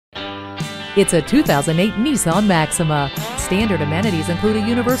It's a 2008 Nissan Maxima. Standard amenities include a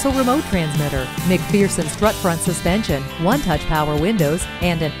universal remote transmitter, McPherson strut front suspension, one-touch power windows,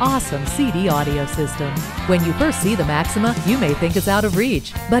 and an awesome CD audio system. When you first see the Maxima, you may think it's out of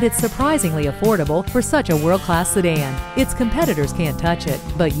reach, but it's surprisingly affordable for such a world-class sedan. Its competitors can't touch it,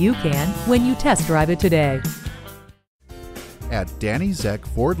 but you can when you test drive it today. At Danny Zeck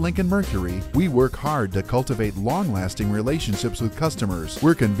Ford Lincoln Mercury, we work hard to cultivate long-lasting relationships with customers.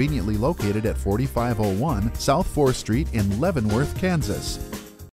 We're conveniently located at 4501 South 4th Street in Leavenworth, Kansas.